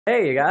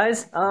Hey you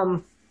guys,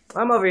 I'm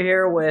over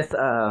here with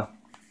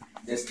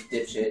This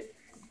dipshit.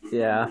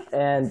 yeah,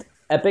 and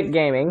Epic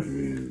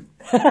Gaming.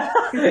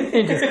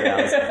 He just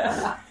growls.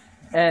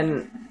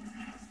 And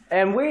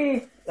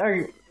we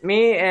are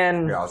me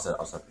and Here, I'll set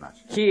the match.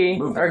 he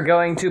Move are there.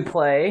 going to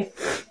play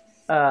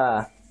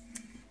Call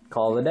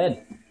of the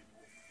Dead.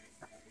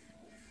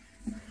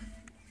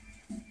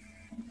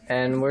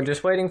 And we're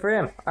just waiting for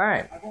him.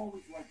 Alright.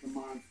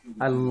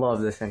 I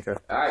love this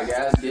intro. Alright,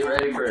 guys, get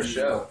ready for a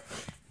show.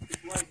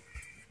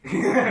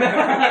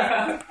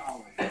 Gotta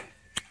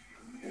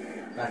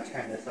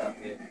turn this up,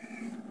 dude.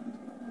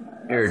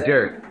 Here,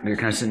 Derek,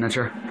 can I sit in that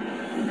chair?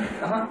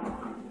 Uh-huh.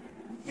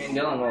 Me and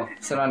Dylan will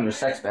sit on your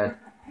sex bed.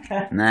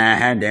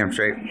 Nah, damn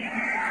straight. Well,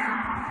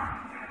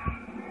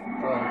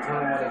 tell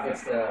me when it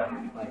gets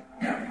to, like,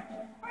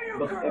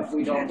 if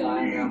we don't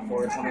die in round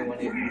 4, tell me when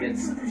it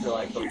gets to,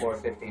 like, before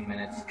 15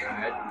 minutes,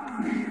 alright?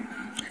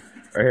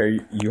 Right here,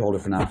 you hold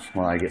it for now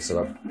while I get set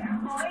up.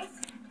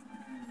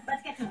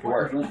 Let's get to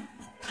Work. work.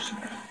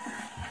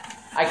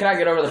 I cannot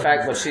get over the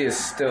fact that she is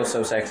still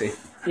so sexy.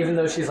 Even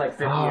though she's, like,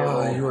 50 years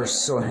Oh, old. you are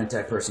so a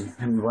hentai person.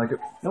 You like it?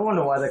 No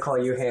wonder why they call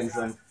you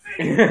handsome.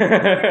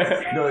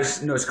 No,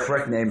 his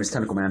correct name is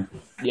Tentacle Man.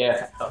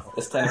 Yeah,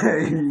 it's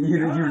 10. you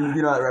know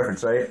that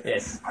reference, right?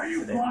 Yes. Are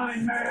you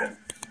blind, man?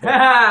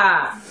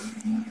 Ha!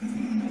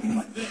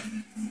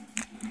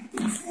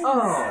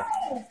 Oh!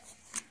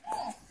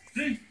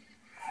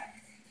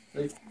 Oh,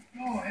 It's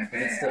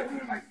still,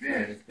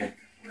 it's good.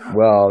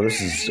 Wow,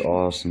 this is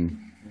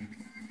awesome.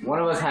 One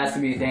of us has to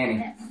be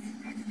Danny.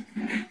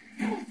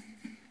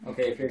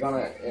 Okay, if you're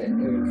gonna, if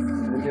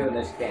we're doing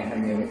this, you can't have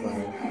me with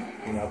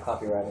you know,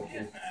 copyright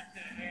issues.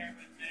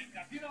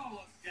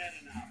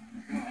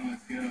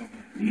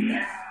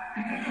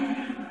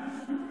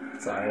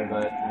 Sorry,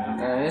 but, you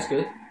know. It's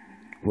good.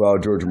 Wow,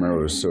 George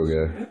Romero is so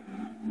good.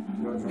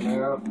 George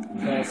Romero,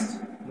 best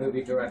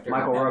movie director.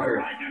 Michael ever.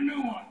 Rooker.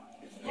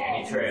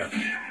 Danny Trejo.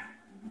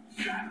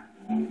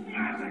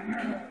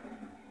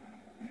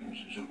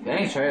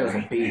 Danny Trejo's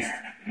a beast.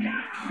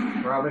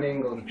 Robert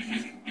Englund.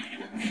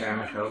 Sarah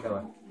Michelle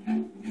Gellar.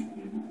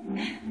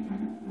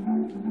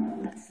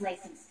 Let's slay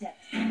some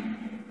steps.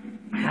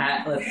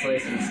 Let's play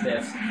some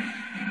stiffs.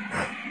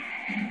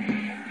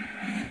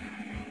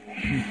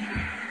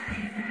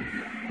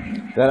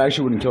 That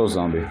actually wouldn't kill a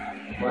zombie.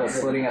 What,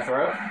 slitting a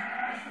throat?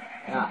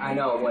 I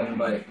know it wouldn't,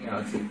 but, you know,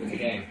 it's a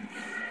game.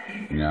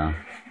 Yeah.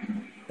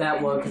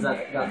 That would, because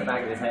that got the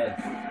back of his head.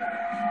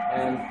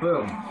 And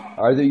boom.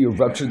 Either you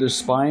rupture their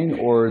spine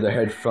or the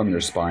head from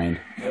their spine,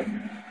 Yep.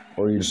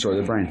 or you destroy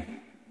their brain.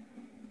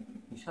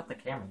 You shut the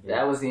camera, dude.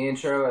 That was the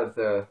intro of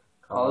the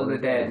Call of the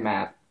Dead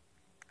map.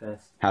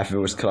 Best. Half of it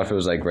was cut off. It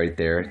was like right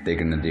there. They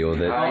can deal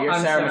with it. You're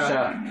I'm Sarah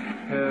Sarah.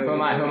 Michelle. Who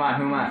am I? Who am I?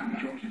 Who am I?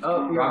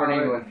 Oh, you're Robert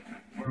Robert. Englund.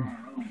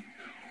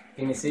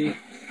 Can you see?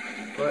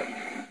 What?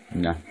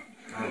 No.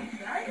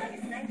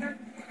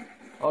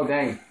 Oh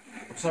dang.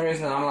 For some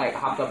reason I'm like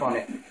hopped up on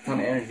it. On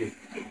the energy.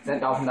 That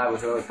dolphin dive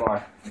was really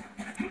far.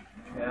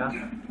 Yeah.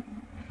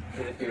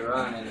 Because if you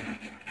run and...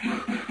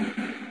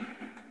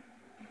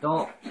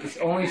 Don't... Just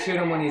only shoot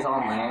him when he's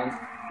on land.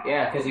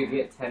 Yeah. Because you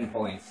get 10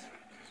 points.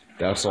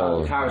 That's The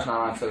all. power's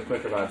not on, so the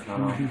quicker vibe's not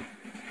on.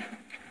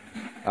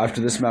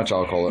 After this match,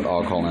 I'll call it.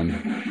 I'll call in.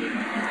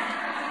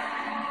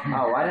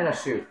 Oh, why did I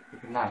shoot?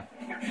 Good knife.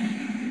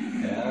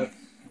 Yeah, that's...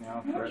 You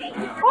know, first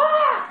round.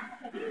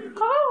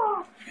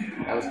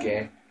 That was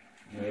gay.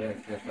 Yeah,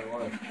 yes it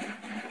was.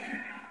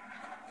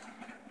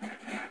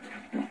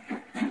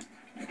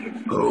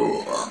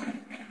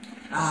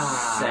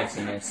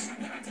 Sexiness.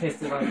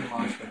 Tasted like a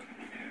monster.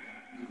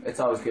 It's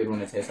always good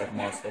when it tastes like a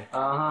monster.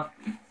 Uh-huh.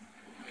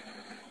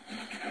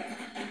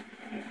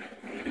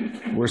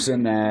 We're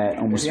sitting at Is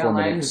almost he 4 on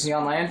land? minutes. Is he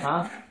on land?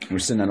 Huh? We're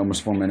sitting at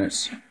almost 4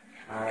 minutes.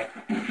 Alright.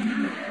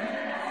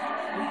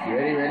 You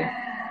ready? Ready?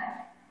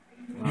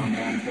 Well,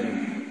 round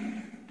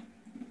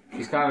 2.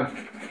 He's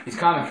coming. He's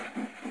coming.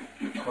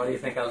 Why do you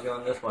think I was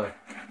going this way?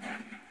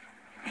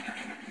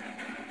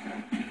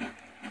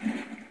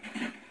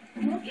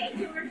 I'm okay,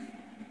 George.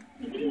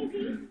 Take it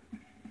easy.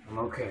 I'm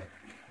okay.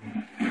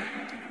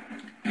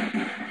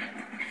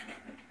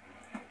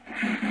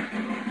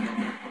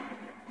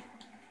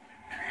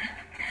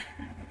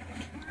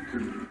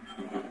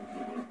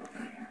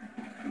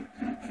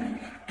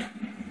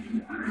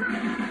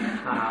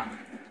 Haha.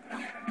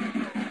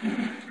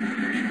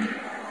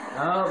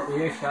 Oh,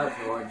 you shot,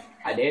 George.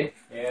 I did.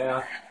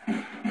 Yeah.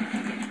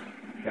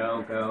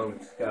 Go, go,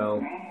 let's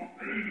go.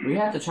 We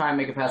have to try and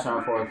make it past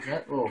round 4 because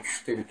that little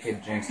stupid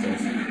kid jinxed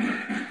us.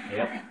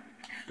 Yep.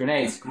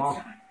 Grenades. Come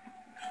on.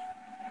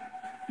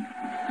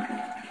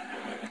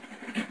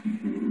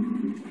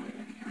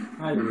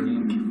 Hi,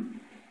 Link.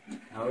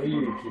 How are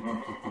you,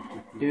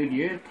 kitty? Dude,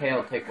 your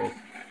tail tickles.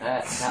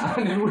 That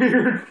sounded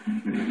weird.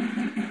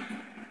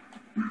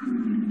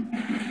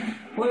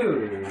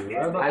 Blue.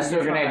 What about I just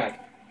threw a the grenade.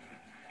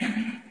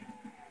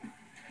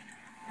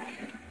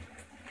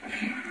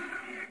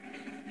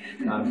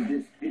 Got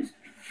him. This is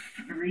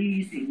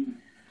freezing.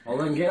 Well,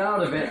 then get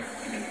out of it.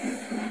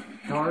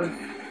 Darn.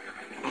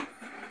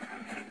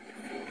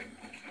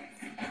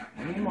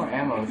 need more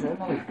ammo. Is there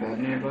another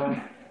gun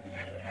nearby?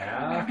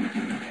 Yeah.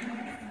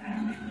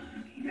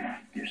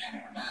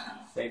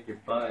 Saved your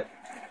butt.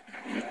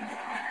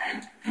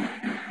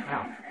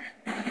 Ow.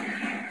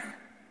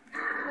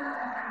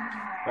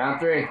 Round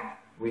 3.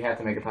 We have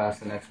to make it past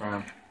the next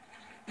round.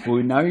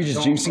 Well, now you're just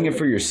jinxing it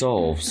for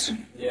yourselves.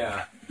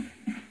 Yeah.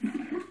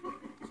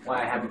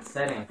 Why I haven't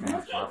said anything.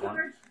 Okay,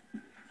 George.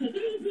 Take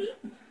it easy.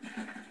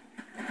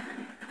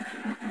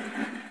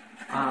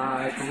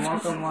 I can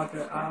walk on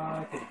water.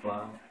 I can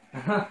fly.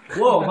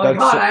 Whoa, my That's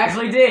god, so- I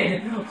actually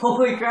did!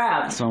 Holy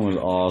crap! That song was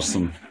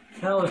awesome.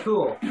 That was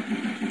cool.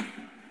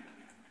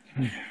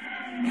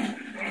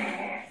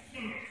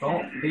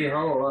 Don't be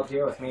hollow up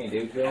here with me,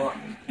 dude. Do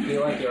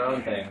like your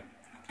own thing.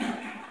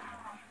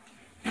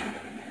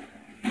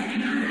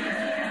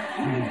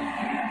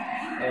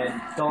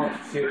 And don't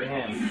shoot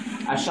him.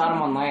 I shot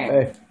him on land.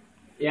 Hey,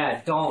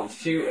 Yeah, don't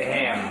shoot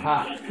him.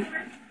 Ha.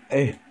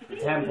 hey,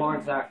 10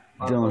 points are...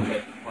 Oh, Dylan.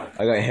 okay. What?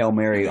 I got Hail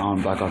Mary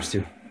on Black Ops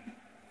 2.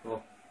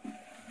 Cool.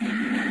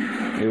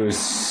 It was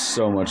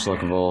so much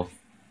luck involved.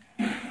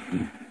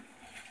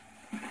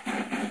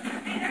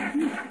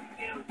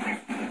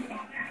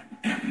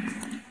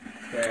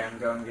 Okay, I'm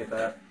going to get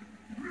that.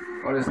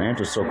 What is My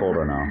hands are so cold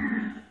right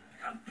now.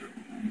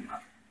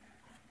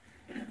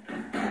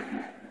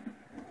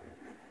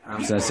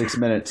 It's at 6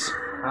 minutes.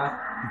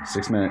 Huh?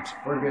 6 minutes.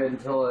 We're good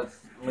until it's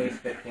at least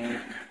 15.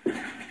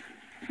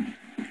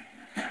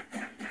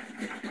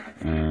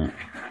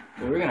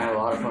 We're gonna have a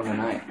lot of fun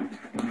tonight.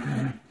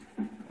 And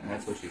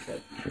that's what she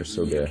said. You're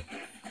so good.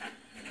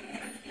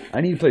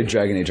 I need to play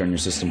Dragon Age on your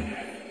system.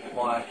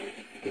 Why?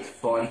 It's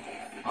fun.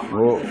 On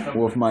my Well,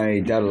 system? if my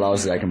dad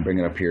allows it, I can bring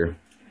it up here.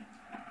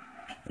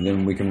 And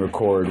then we can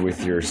record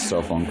with your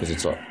cell phone, because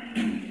it's all...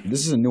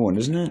 This is a new one,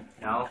 isn't it?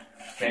 No.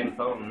 Same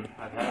phone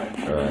I've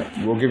had.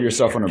 Alright. We'll give your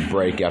cell phone a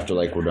break after,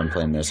 like, we're done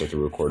playing this. After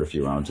we record a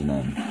few rounds, and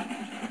then...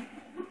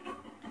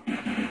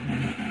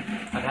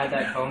 I've had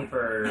that phone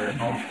for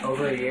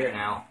over a year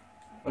now.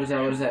 What is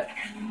that? What is that?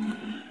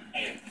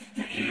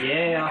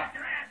 Yeah.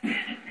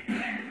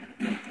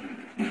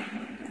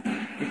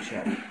 Good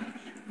shot.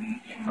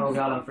 Oh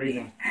god, I'm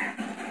freezing.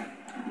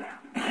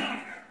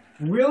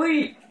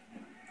 Really?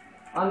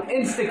 An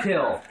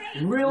insta-kill?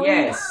 Really?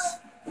 Yes.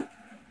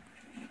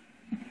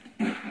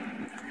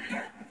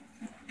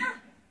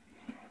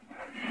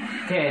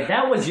 Okay,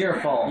 that was your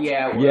fault.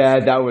 Yeah. It was. Yeah,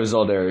 that was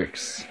all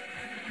Derek's.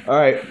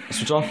 Alright,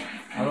 switch off.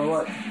 I don't know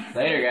what.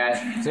 Later,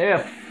 guys. See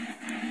ya.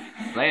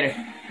 Later.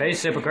 Face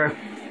Super Crew.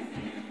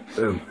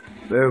 Boom,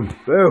 boom,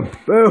 boom,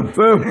 boom,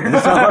 boom.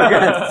 That's all I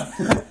got.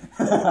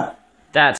 That's